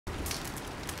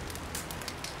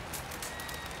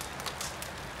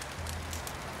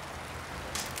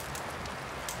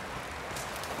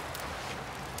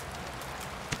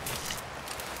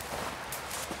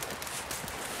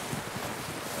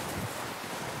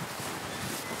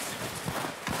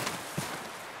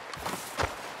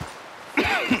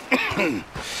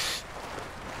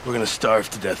We're gonna starve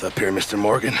to death up here, Mr.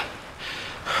 Morgan.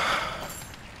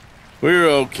 We're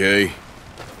okay.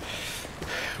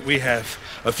 We have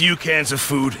a few cans of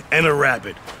food and a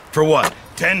rabbit. For what,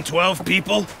 10, 12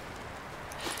 people?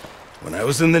 When I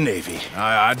was in the Navy...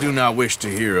 I do not wish to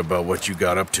hear about what you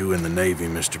got up to in the Navy,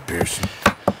 Mr. Pearson.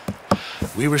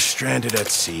 We were stranded at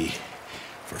sea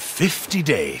for 50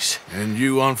 days. And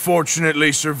you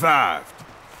unfortunately survived.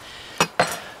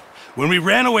 When we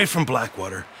ran away from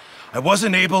Blackwater, I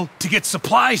wasn't able to get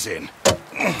supplies in.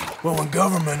 Well, when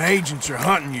government agents are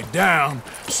hunting you down,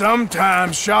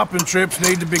 sometimes shopping trips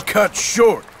need to be cut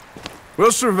short.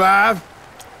 We'll survive.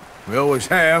 We always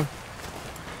have.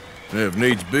 If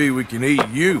needs be, we can eat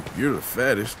you. You're the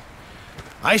fattest.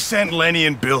 I sent Lenny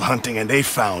and Bill hunting, and they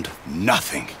found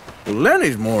nothing. Well,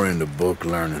 Lenny's more into book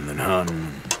learning than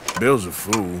hunting. Bill's a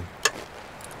fool.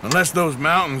 Unless those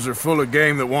mountains are full of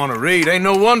game that want to read, ain't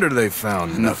no wonder they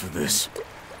found Enough of this.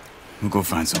 We'll go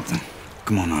find something.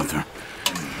 Come on, Arthur.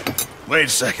 Wait a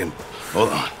second. Hold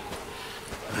on.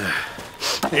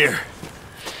 Here.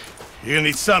 You're gonna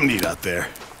need something to eat out there.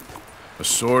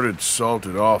 Assorted,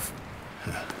 salted offal.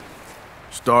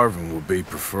 Starving will be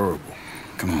preferable.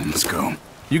 Come on, let's go.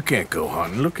 You can't go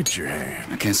hunting. Look at your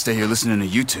hand. I can't stay here listening to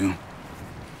you two.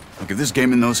 Look, if there's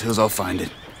game in those hills, I'll find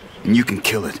it. And you can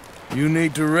kill it. You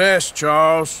need to rest,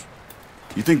 Charles.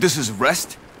 You think this is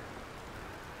rest?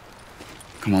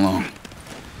 Come along.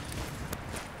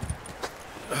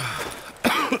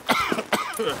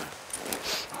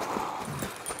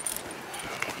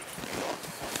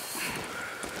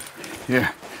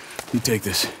 Here, you take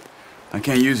this. I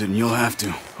can't use it, and you'll have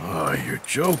to. Oh, you're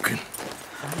joking.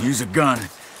 Use a gun,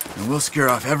 and we'll scare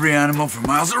off every animal for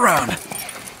miles around.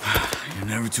 You're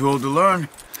never too old to learn,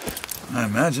 I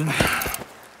imagine.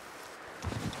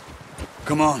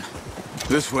 Come on,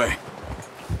 this way.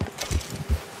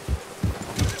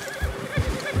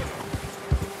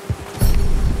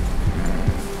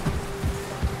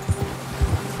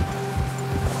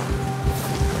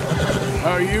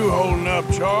 How are you holding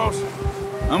up, Charles?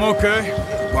 I'm okay,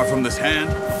 apart from this hand.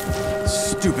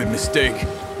 Stupid mistake.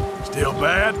 Still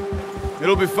bad?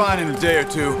 It'll be fine in a day or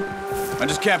two. I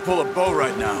just can't pull a bow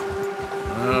right now.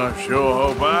 I sure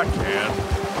hope I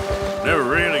can. Never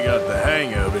really got the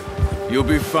hang of it. You'll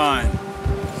be fine.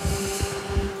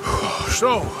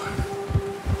 So,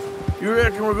 you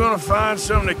reckon we're gonna find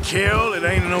something to kill that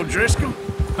ain't no Driscoll?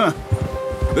 Huh.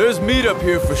 There's meat up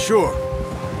here for sure.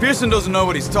 Pearson doesn't know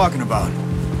what he's talking about.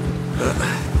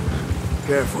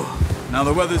 Careful. Now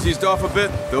the weather's eased off a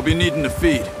bit, they'll be needing to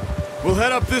feed. We'll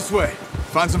head up this way,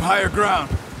 find some higher ground.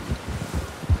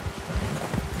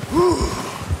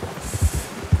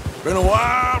 Been a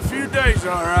wild few days,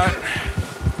 all right.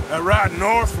 That ride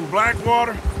north from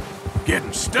Blackwater,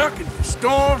 getting stuck in the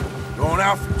storm, going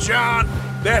out for John,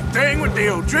 that thing with the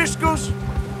O'Driscolls.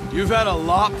 You've had a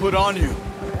lot put on you.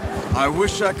 I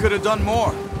wish I could have done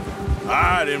more.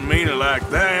 I didn't mean it like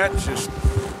that, just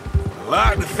a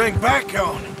lot to think back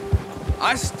on.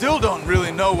 I still don't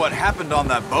really know what happened on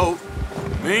that boat.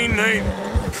 Me neither.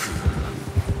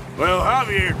 Well,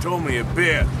 Javier told me a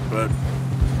bit, but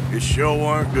it sure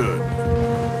weren't good.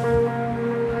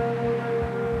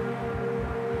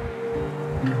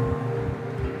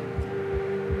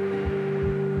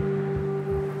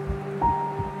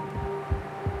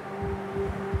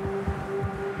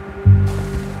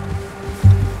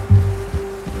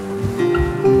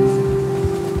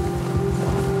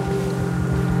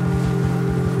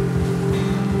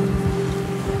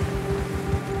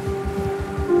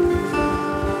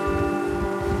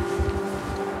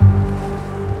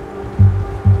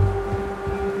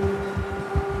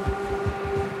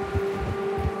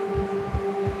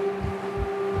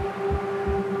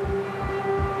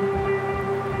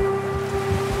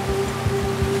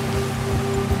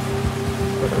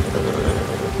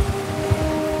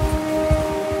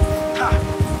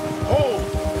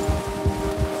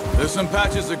 There's some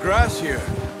patches of grass here.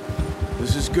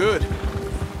 This is good.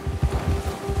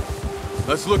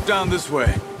 Let's look down this way.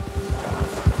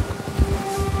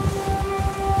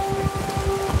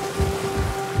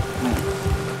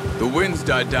 The wind's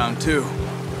died down too.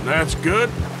 That's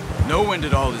good. No wind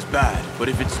at all is bad, but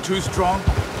if it's too strong,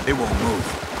 it won't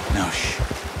move. Now shh.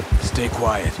 Stay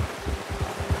quiet.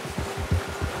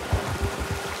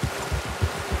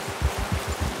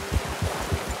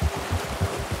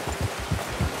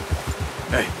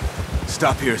 Hey,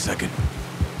 stop here a second.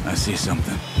 I see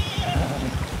something.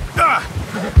 Ah!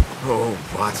 Oh,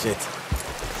 watch it.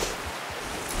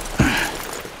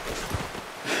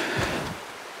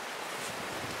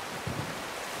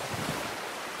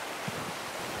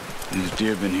 These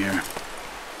deer been here.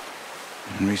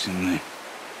 Recently.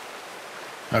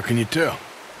 How can you tell?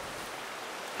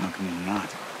 How can you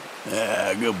not?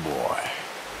 Yeah, good boy.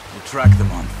 We'll track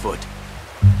them on foot.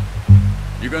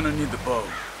 You're gonna need the bow.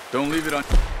 Don't leave it on...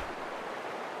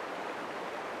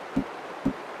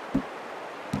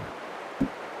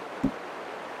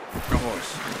 A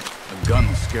horse. A gun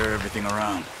will scare everything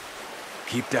around.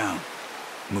 Keep down.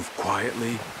 Move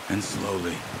quietly and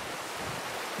slowly.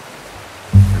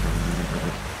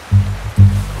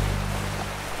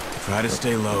 Try to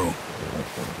stay low.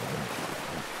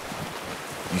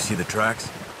 You see the tracks?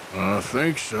 I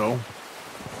think so.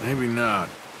 Maybe not.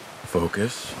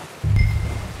 Focus.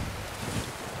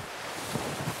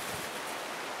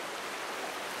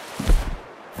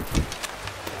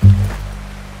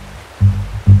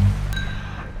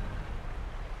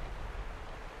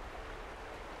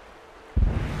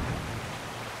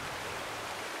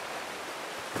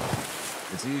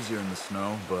 It's easier in the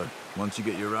snow, but once you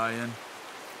get your eye in,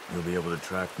 you'll be able to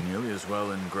track nearly as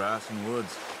well in grass and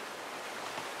woods.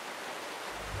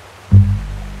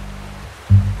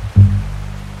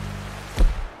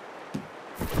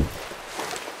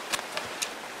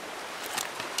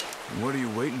 What are you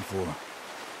waiting for?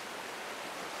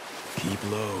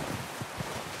 Keep low.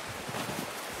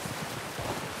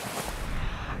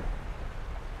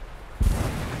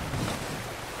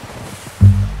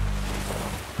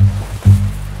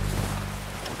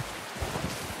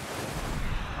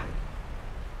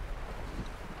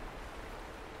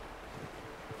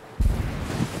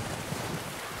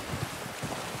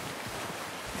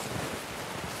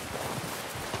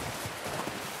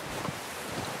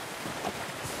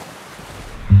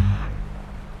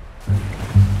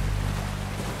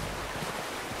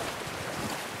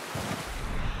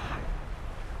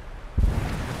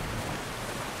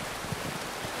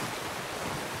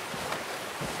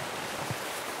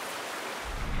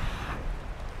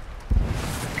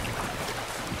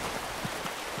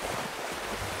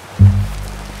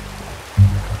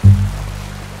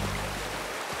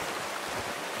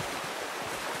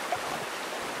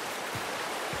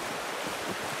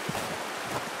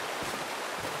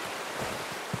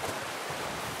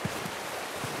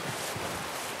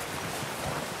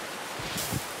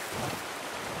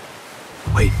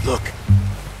 Wait, look.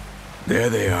 There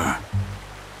they are.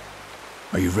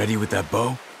 Are you ready with that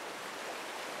bow?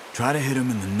 Try to hit him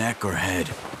in the neck or head.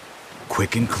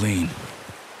 Quick and clean.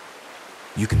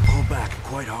 You can pull back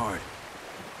quite hard.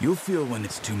 You'll feel when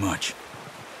it's too much.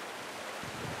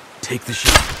 Take the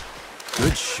shot.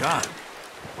 Good shot.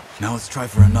 Now let's try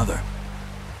for another.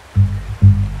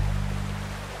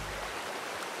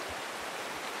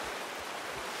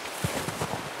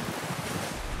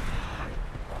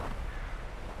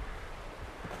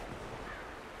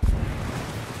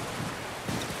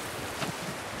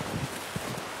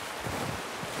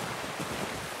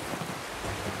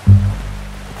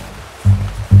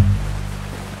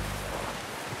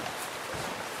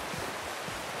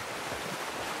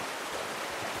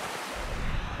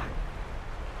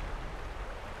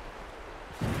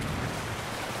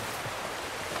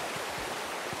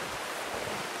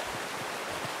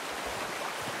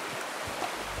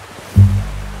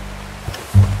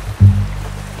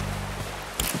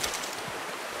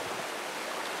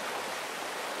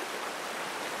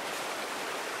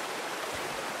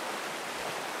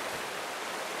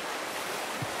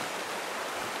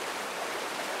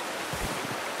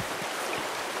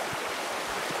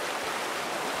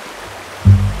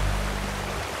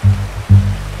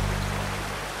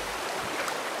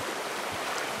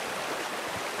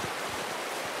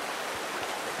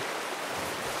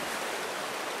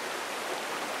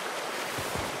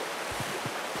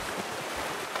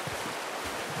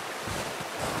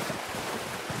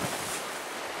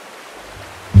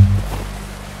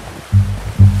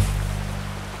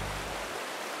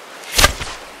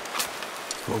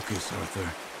 Focus, Arthur.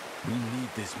 We need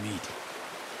this meat.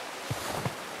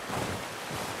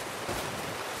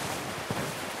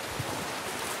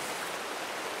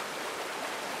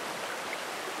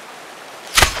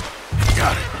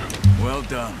 Got it. Well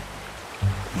done.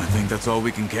 I think that's all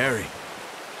we can carry.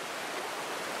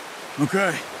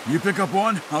 Okay, you pick up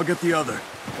one, I'll get the other.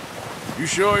 You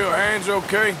sure your hand's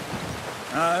okay?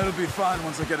 It'll be fine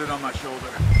once I get it on my shoulder.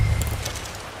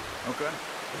 Okay,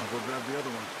 I'll go grab the other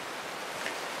one.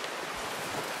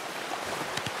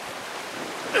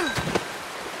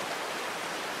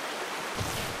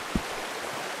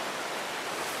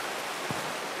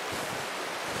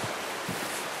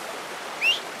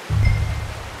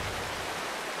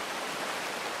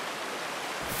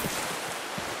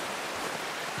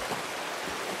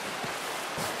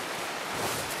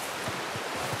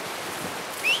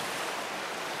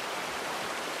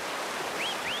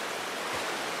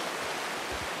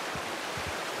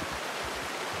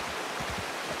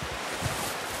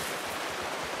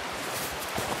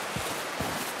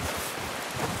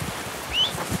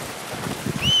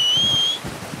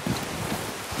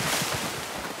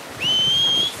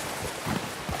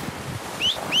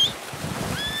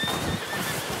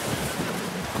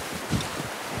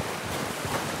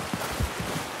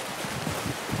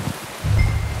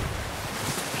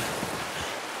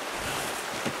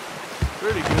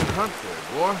 hunt there,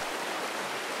 boy.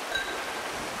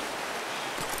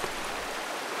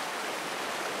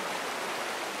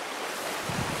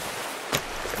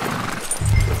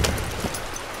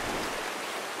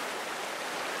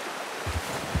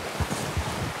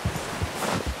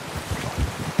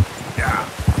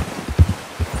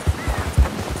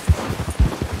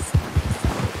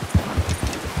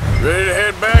 Ready to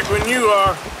head back when you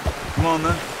are. Come on,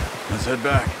 then. Let's head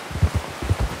back.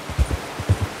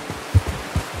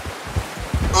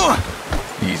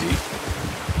 Easy.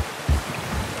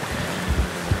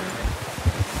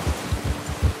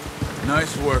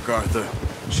 Nice work, Arthur.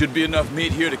 Should be enough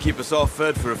meat here to keep us all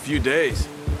fed for a few days.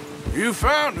 You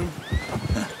found him.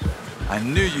 I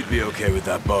knew you'd be okay with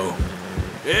that bow.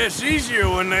 Yeah, it's easier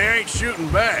when they ain't shooting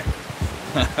back.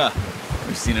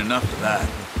 We've seen enough of that.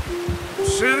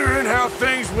 Considering how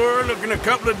things were looking a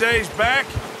couple of days back,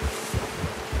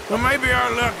 well, maybe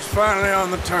our luck is finally on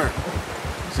the turn.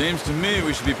 Seems to me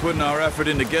we should be putting our effort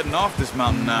into getting off this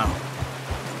mountain now.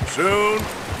 Soon.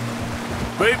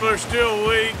 People are still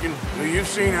weak, and well, you've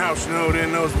seen how snowed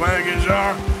in those wagons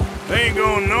are. They ain't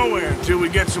going nowhere until we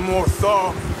get some more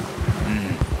thaw.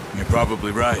 You're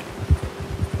probably right.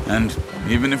 And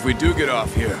even if we do get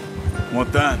off here,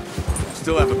 what then?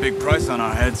 Still have a big price on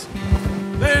our heads.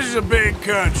 This is a big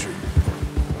country.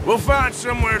 We'll find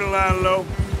somewhere to lie low.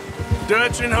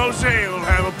 Dutch and Jose will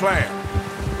have a plan.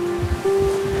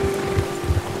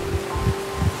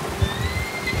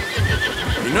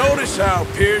 You notice how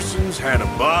Pearson's had a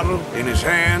bottle in his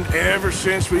hand ever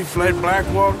since we fled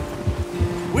Blackwater?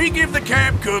 We give the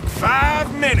camp cook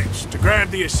 5 minutes to grab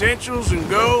the essentials and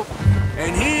go,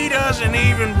 and he doesn't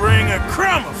even bring a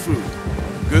crumb of food.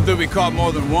 Good that we caught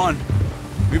more than one.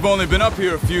 We've only been up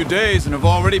here a few days and have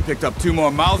already picked up 2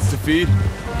 more mouths to feed.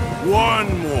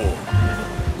 1 more.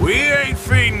 We ain't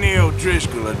feeding the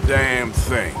O'Driscoll a damn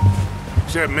thing.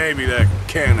 Except maybe that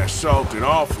can of salted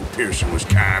offal Pearson was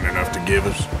kind enough to give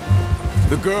us.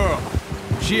 The girl.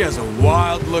 She has a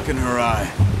wild look in her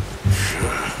eye.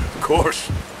 Of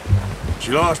course.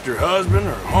 She lost her husband,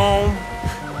 her home,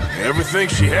 everything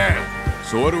she had.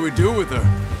 So what do we do with her?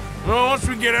 Well, once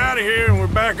we get out of here and we're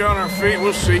back on our feet,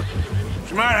 we'll see.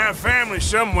 She might have family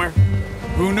somewhere.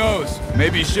 Who knows?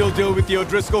 Maybe she'll deal with the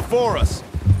O'Driscoll for us.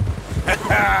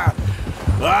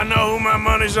 Well, I know who my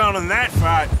money's on in that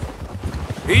fight.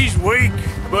 He's weak,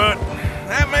 but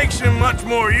that makes him much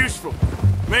more useful.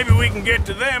 Maybe we can get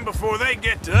to them before they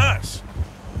get to us.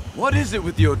 What is it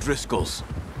with the O'Driscolls?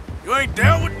 You ain't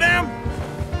dealt with them?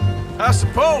 I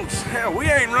suppose. Hell, we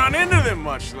ain't run into them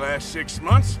much the last 6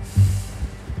 months.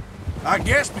 I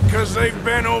guess because they've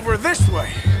been over this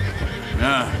way.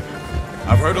 Yeah,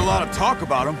 I've heard a lot of talk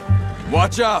about them.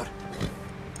 Watch out!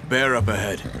 Bear up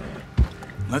ahead.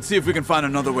 Let's see if we can find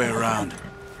another way around.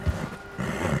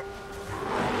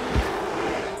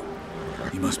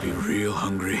 He must be real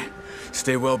hungry.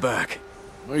 Stay well back.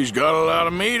 Well, he's got a lot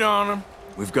of meat on him.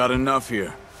 We've got enough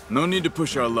here. No need to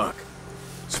push our luck.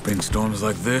 Spring storms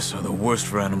like this are the worst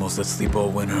for animals that sleep all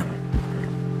winter.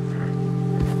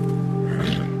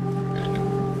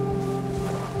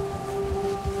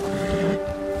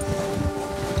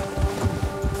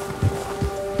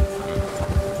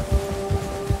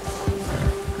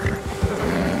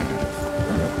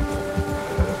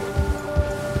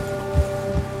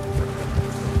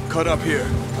 Cut up here,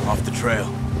 off the trail.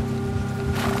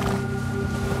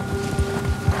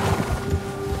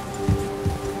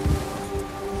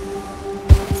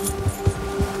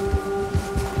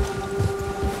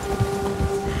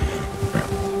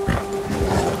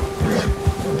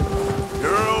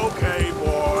 You're okay,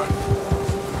 boy.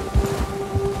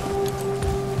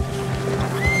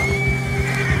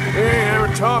 We ain't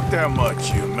ever talked that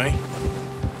much, you and me.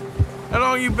 How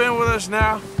long you been with us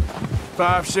now?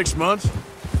 5, 6 months?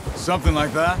 Something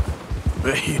like that?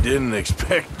 Bet you didn't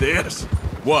expect this.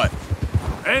 What?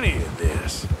 Any of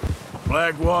this.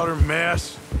 Blackwater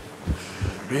mess.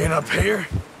 Being up here.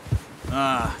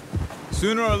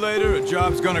 Sooner or later, a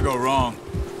job's gonna go wrong.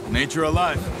 Nature of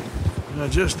life. I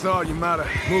just thought you might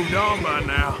have moved on by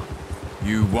now.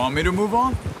 You want me to move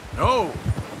on? No.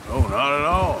 No, not at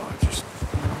all. I just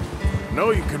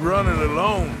know you could run it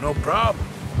alone, no problem.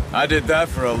 I did that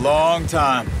for a long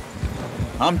time.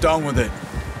 I'm done with it.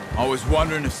 Always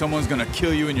wondering if someone's gonna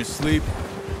kill you in your sleep.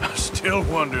 I still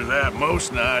wonder that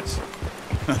most nights.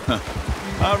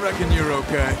 I reckon you're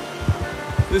okay.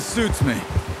 This suits me.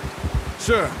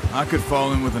 Sure, I could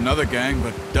fall in with another gang,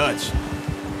 but Dutch...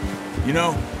 You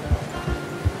know,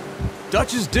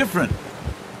 Dutch is different.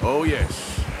 Oh,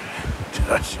 yes.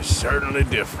 Dutch is certainly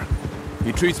different.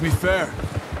 He treats me fair.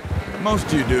 Most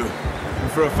of you do.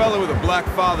 And for a fellow with a black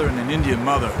father and an Indian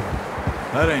mother,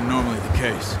 That ain't normally the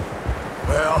case.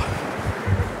 Well,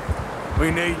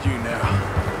 we need you now.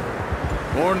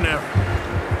 More than ever.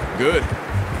 Good.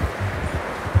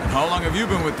 And how long have you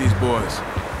been with these boys?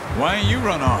 Why ain't you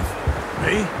run off?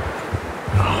 Me?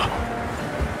 Oh,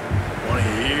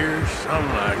 20 years,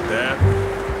 something like that.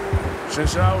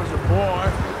 Since I was a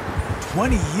boy.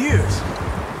 20 years?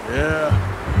 Yeah.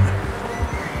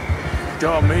 He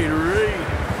taught me to read.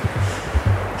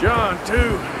 John,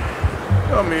 too.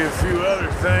 Taught me a few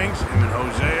other things, him and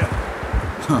Hosea.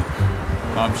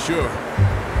 I'm sure.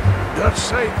 Dutch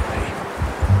saved me.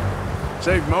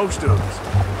 Saved most of us.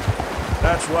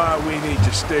 That's why we need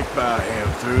to stick by him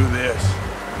through this.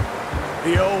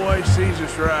 He always sees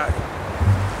us right.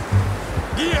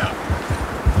 Yeah!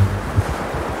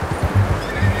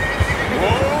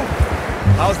 Whoa!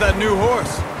 How's that new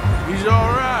horse? He's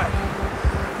all right.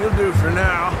 He'll do for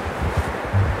now.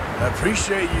 I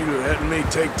appreciate you letting me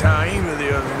take Taima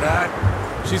the other night.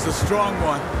 She's the strong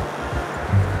one.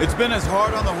 It's been as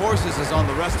hard on the horses as on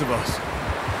the rest of us.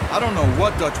 I don't know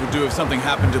what Dutch would do if something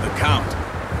happened to the Count.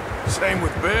 Same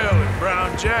with Bill and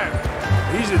Brown Jack.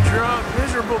 He's a drunk,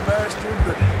 miserable bastard,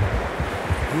 but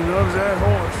he loves that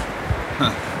horse.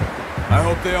 I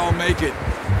hope they all make it.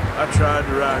 I tried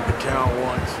to ride the Count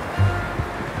once.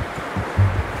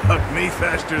 Hucked me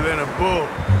faster than a bull.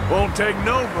 Won't take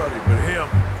nobody but him.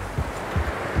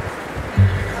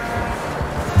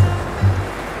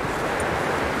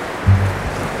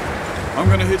 I'm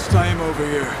gonna hitch Taima over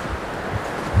here.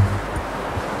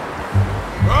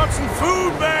 Brought some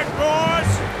food back,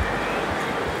 boys!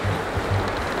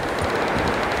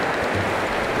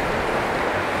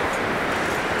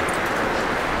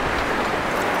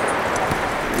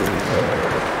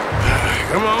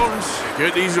 Come on, let's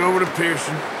get these over to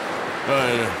Pearson.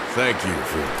 Thank you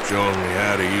for showing me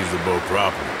how to use the bow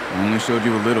properly. I only showed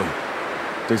you a little.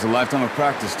 Takes a lifetime of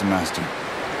practice to master.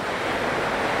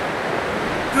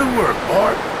 Good work,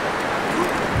 Bart.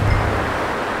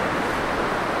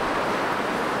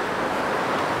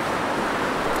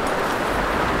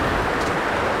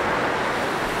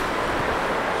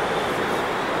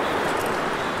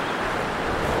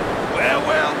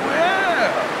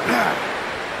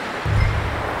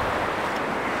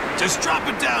 Just drop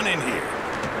it down in here.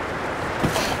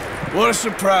 What a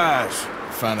surprise.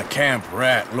 Find a camp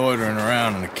rat loitering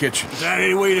around in the kitchen. Is that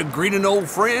any way to greet an old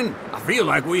friend? I feel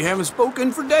like we haven't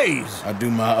spoken for days. I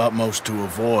do my utmost to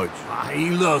avoid you. He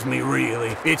loves me,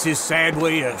 really. It's his sad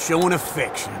way of showing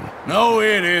affection. No,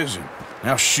 it isn't.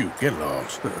 Now shoot, get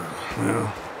lost.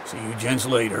 Well, see you gents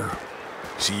later.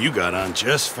 See, you got on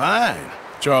just fine.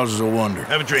 Charles is a wonder.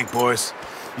 Have a drink, boys.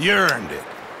 You earned it.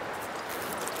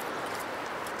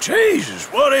 Jesus,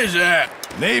 what is that?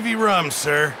 Navy rum,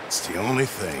 sir. It's the only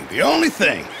thing. The only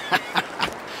thing.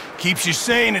 Keeps you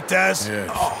sane, it does.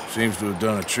 Yeah, seems to have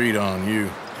done a treat on you.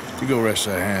 You go rest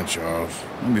that hand, Charles.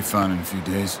 I'll be fine in a few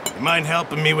days. You mind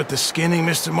helping me with the skinning,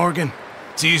 Mr. Morgan?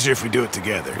 It's easier if we do it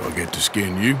together. Do I get to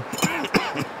skin you?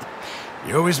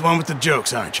 You're always one with the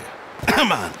jokes, aren't you?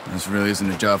 Come on. This really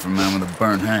isn't a job for a man with a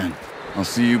burnt hand. I'll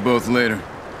see you both later.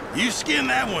 You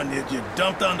skinned that one that you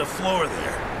dumped on the floor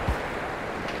there.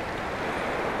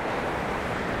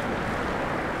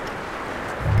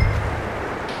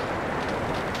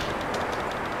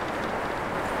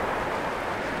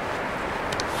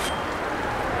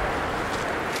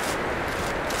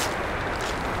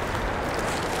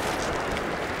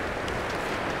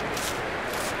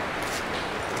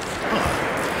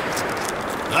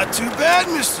 Not too bad,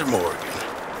 Mr. Morgan.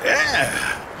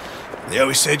 Yeah. They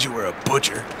always said you were a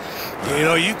butcher. You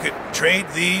know, you could trade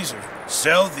these or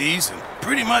sell these in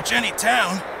pretty much any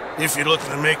town. If you're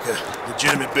looking to make a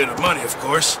legitimate bit of money, of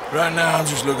course. Right now, I'm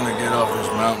just looking to get off this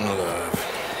mountain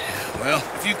alive. Well,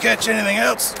 if you catch anything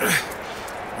else,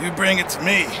 you bring it to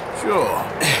me. Sure.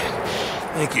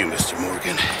 Thank you, Mr.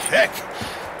 Morgan. Heck,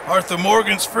 Arthur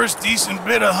Morgan's first decent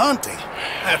bit of hunting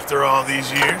after all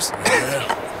these years.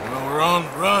 Yeah. Well, we're on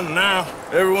the run now.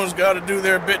 Everyone's got to do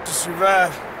their bit to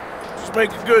survive. Just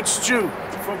make a good stew.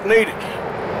 Folk need it.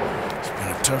 It's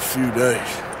been a tough few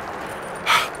days.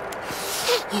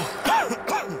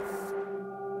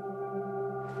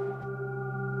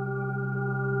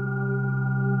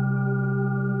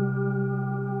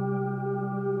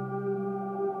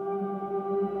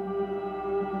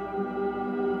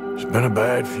 It's been a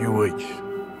bad few weeks,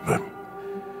 but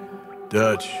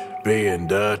Dutch being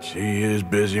Dutch, he is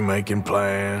busy making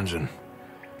plans, and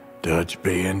Dutch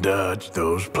being Dutch,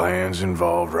 those plans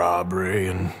involve robbery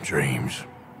and dreams.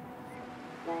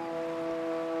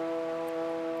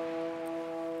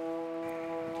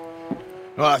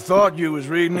 Well, I thought you was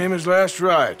reading him his last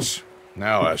rites.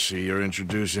 Now I see you're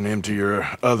introducing him to your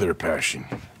other passion.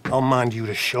 I'll mind you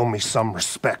to show me some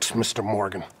respect, Mr.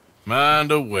 Morgan.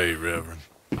 Mind away, Reverend.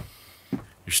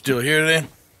 You still here, then?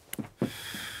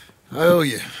 I owe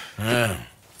you. Yeah.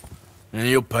 And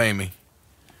you'll pay me.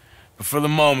 But for the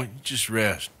moment, just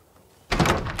rest.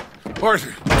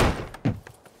 Arthur,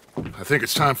 I think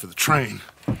it's time for the train.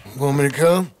 Want me to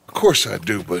come? Of course I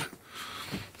do, but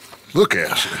look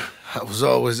at you. I was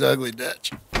always ugly,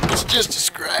 Dutch. It's just a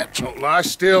scratch. Don't lie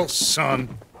still,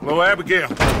 son. Hello, Abigail.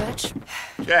 Dutch,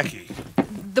 Jackie.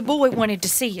 the boy wanted to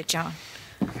see you, John.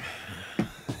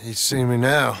 He's seen me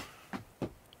now.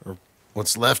 Or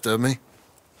what's left of me.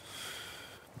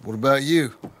 What about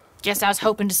you? Guess I was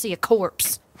hoping to see a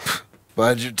corpse.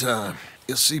 Bide your time.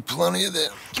 You'll see plenty of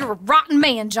them. You're a rotten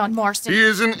man, John Marston. He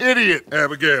is an idiot,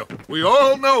 Abigail. We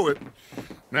all know it.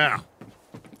 Now,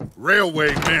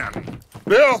 railway men.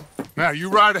 Bill, now you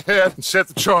ride ahead and set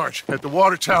the charge at the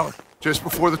water tower just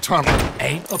before the tunnel.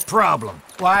 Ain't a problem.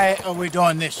 Why are we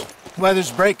doing this?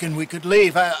 Weather's breaking. We could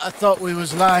leave. I thought we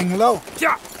was lying low.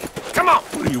 Yeah, come on.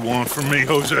 What do you want from me,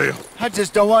 Hosea? I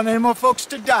just don't want any more folks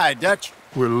to die, Dutch.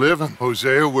 We're living,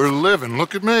 Hosea. We're living.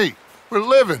 Look at me. We're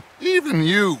living. Even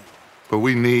you. But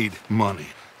we need money.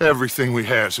 Everything we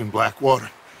has in Blackwater.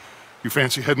 You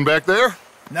fancy heading back there?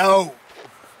 No.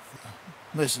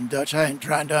 Listen, Dutch, I ain't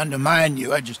trying to undermine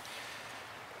you. I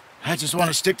just want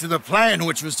to stick to the plan,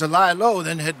 which was to lie low,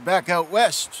 then head back out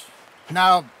west.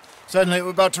 Now, suddenly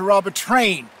we're about to rob a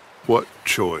train. What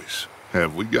choice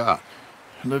have we got?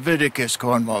 Leviticus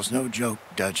Cornwall's no joke,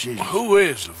 Dutch. Who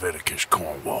is Leviticus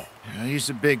Cornwall? He's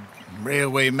a big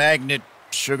railway magnate,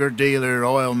 sugar dealer,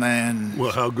 oil man.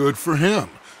 Well, how good for him.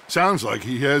 Sounds like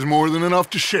he has more than enough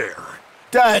to share.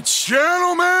 Dutch!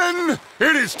 Gentlemen,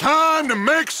 it is time to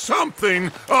make something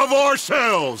of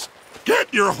ourselves.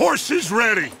 Get your horses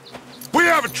ready. We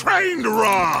have a train to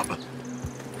rob.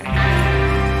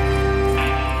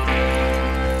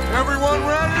 Everyone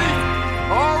ready?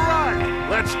 All right,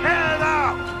 let's head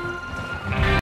out.